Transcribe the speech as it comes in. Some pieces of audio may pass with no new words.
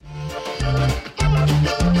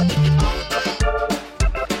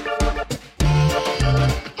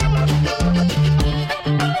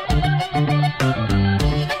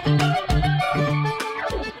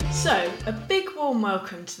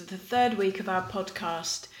welcome to the third week of our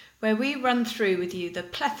podcast, where we run through with you the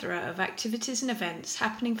plethora of activities and events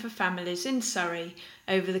happening for families in Surrey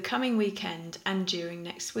over the coming weekend and during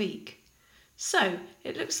next week. So,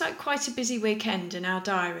 it looks like quite a busy weekend in our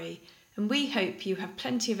diary, and we hope you have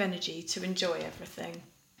plenty of energy to enjoy everything.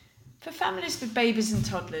 For families with babies and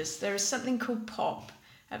toddlers, there is something called POP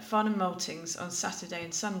at Farnham Maltings on Saturday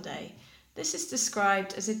and Sunday. This is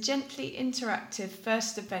described as a gently interactive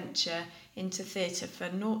first adventure into theatre for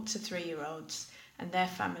 0 to 3-year-olds and their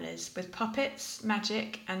families, with puppets,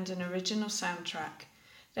 magic and an original soundtrack.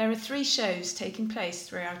 There are 3 shows taking place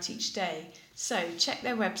throughout each day, so check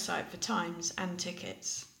their website for times and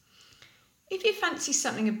tickets. If you fancy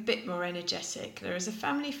something a bit more energetic, there is a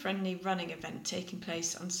family-friendly running event taking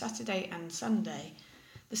place on Saturday and Sunday.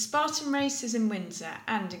 The Spartan Race is in Windsor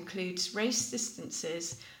and includes race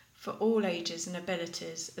distances for all ages and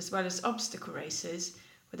abilities, as well as obstacle races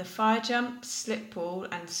with a fire jump, slip ball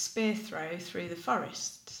and spear throw through the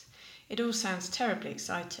forests. It all sounds terribly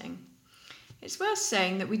exciting. It's worth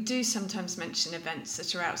saying that we do sometimes mention events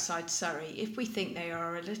that are outside Surrey if we think they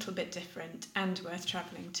are a little bit different and worth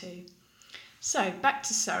travelling to. So, back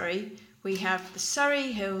to Surrey, we have the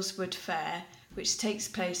Surrey Hills Wood Fair, which takes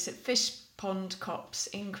place at Fish Pond Copse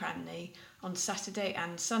in Cranley on Saturday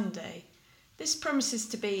and Sunday. This promises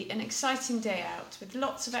to be an exciting day out with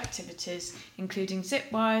lots of activities, including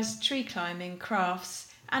zip wires, tree climbing, crafts,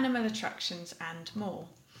 animal attractions and more.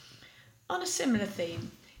 On a similar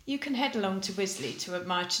theme, you can head along to Wisley to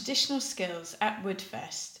admire traditional skills at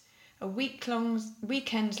Woodfest, a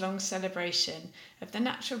weekend-long celebration of the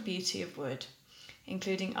natural beauty of wood,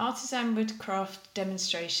 including artisan woodcraft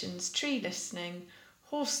demonstrations, tree listening,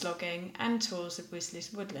 horse logging and tours of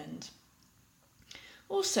Wisley's woodland.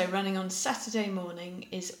 Also running on Saturday morning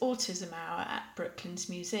is Autism Hour at Brooklands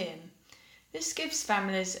Museum. This gives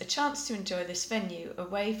families a chance to enjoy this venue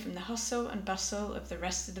away from the hustle and bustle of the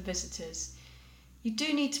rest of the visitors. You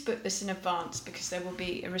do need to book this in advance because there will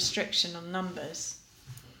be a restriction on numbers.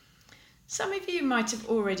 Some of you might have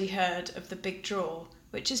already heard of the Big Draw,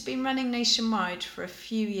 which has been running nationwide for a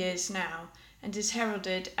few years now and is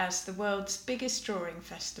heralded as the world's biggest drawing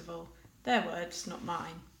festival. Their words, not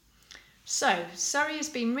mine. So, Surrey has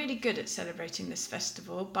been really good at celebrating this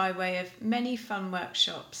festival by way of many fun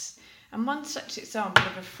workshops, and one such example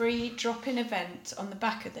of a free drop-in event on the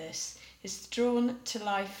back of this is the Drawn to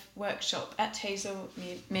Life workshop at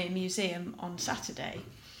Hazelmere Museum on Saturday.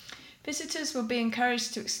 Visitors will be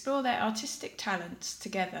encouraged to explore their artistic talents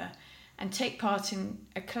together and take part in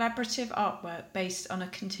a collaborative artwork based on a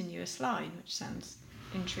continuous line, which sounds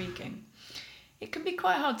intriguing. It can be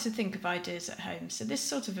quite hard to think of ideas at home, so this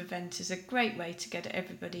sort of event is a great way to get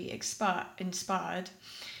everybody inspired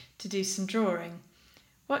to do some drawing.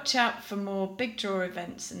 Watch out for more Big Draw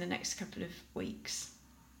events in the next couple of weeks.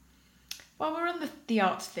 While we're on the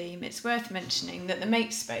arts theme, it's worth mentioning that the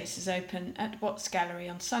Makespace is open at Watts Gallery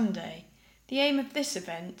on Sunday. The aim of this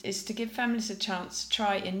event is to give families a chance to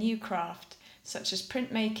try a new craft, such as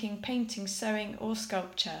printmaking, painting, sewing or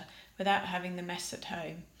sculpture, without having the mess at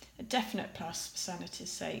home. A definite plus for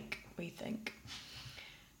sanity's sake, we think.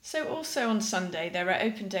 So also on Sunday there are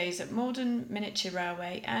open days at Morden Miniature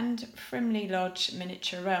Railway and Frimley Lodge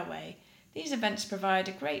Miniature Railway. These events provide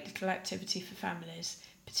a great little activity for families,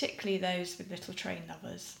 particularly those with little train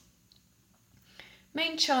lovers.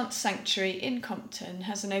 Main Chance Sanctuary in Compton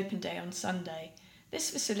has an open day on Sunday.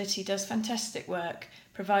 This facility does fantastic work,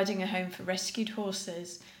 providing a home for rescued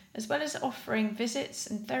horses, as well as offering visits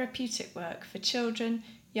and therapeutic work for children,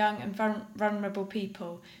 young and vulnerable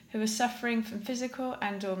people who are suffering from physical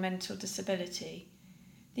and or mental disability.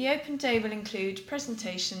 The open day will include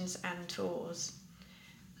presentations and tours.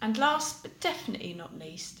 And last but definitely not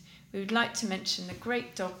least, we would like to mention the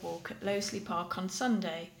Great Dog Walk at Loseley Park on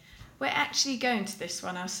Sunday. We're actually going to this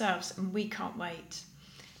one ourselves and we can't wait.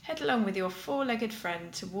 Head along with your 4-legged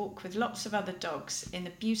friend to walk with lots of other dogs in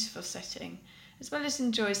a beautiful setting, as well as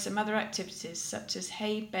enjoy some other activities such as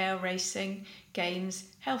hay bale racing, games,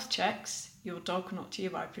 health checks, your dog, not you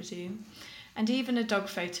I presume, and even a dog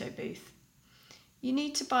photo booth. You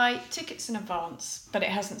need to buy tickets in advance, but it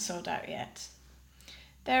hasn't sold out yet.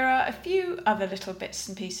 There are a few other little bits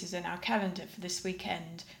and pieces in our calendar for this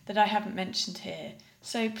weekend that I haven't mentioned here,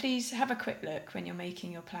 so please have a quick look when you're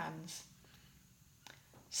making your plans.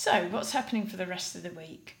 So, what's happening for the rest of the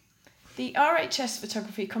week? The RHS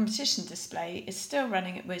photography competition display is still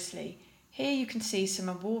running at Wisley. Here you can see some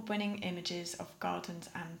award-winning images of gardens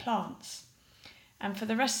and plants. And for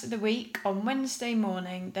the rest of the week, on Wednesday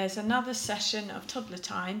morning, there's another session of toddler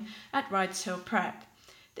time at Rides Hill Prep.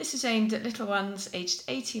 This is aimed at little ones aged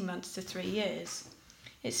 18 months to 3 years.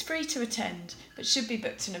 It's free to attend, but should be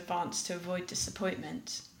booked in advance to avoid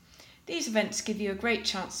disappointment. These events give you a great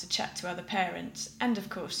chance to chat to other parents, and of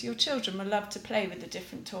course your children will love to play with the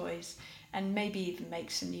different toys and maybe even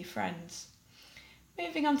make some new friends.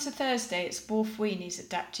 Moving on to Thursday, it's Wharf Weenies at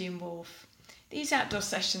Dapdune Wharf. These outdoor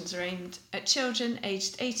sessions are aimed at children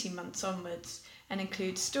aged 18 months onwards and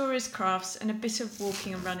include stories, crafts and a bit of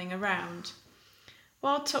walking and running around.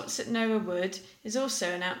 Wild Tots at Noah Wood is also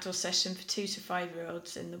an outdoor session for 2 to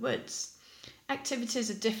 5-year-olds in the woods. Activities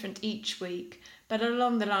are different each week, but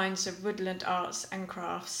along the lines of woodland arts and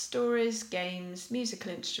crafts, stories, games,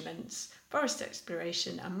 musical instruments, forest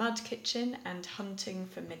exploration, a mud kitchen and hunting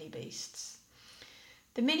for mini beasts.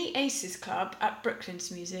 The Mini Aces Club at Brooklands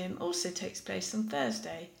Museum also takes place on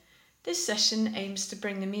Thursday. This session aims to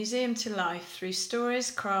bring the museum to life through stories,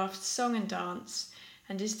 crafts, song and dance,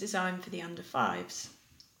 and is designed for the under 5s.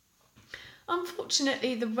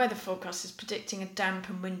 Unfortunately, the weather forecast is predicting a damp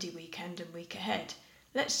and windy weekend and week ahead.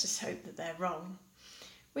 Let's just hope that they're wrong.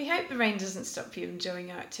 We hope the rain doesn't stop you enjoying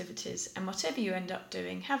your activities, and whatever you end up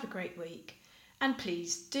doing, have a great week. And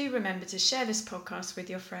please do remember to share this podcast with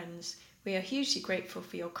your friends. We are hugely grateful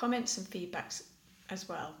for your comments and feedbacks as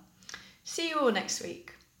well. See you all next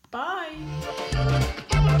week. Bye!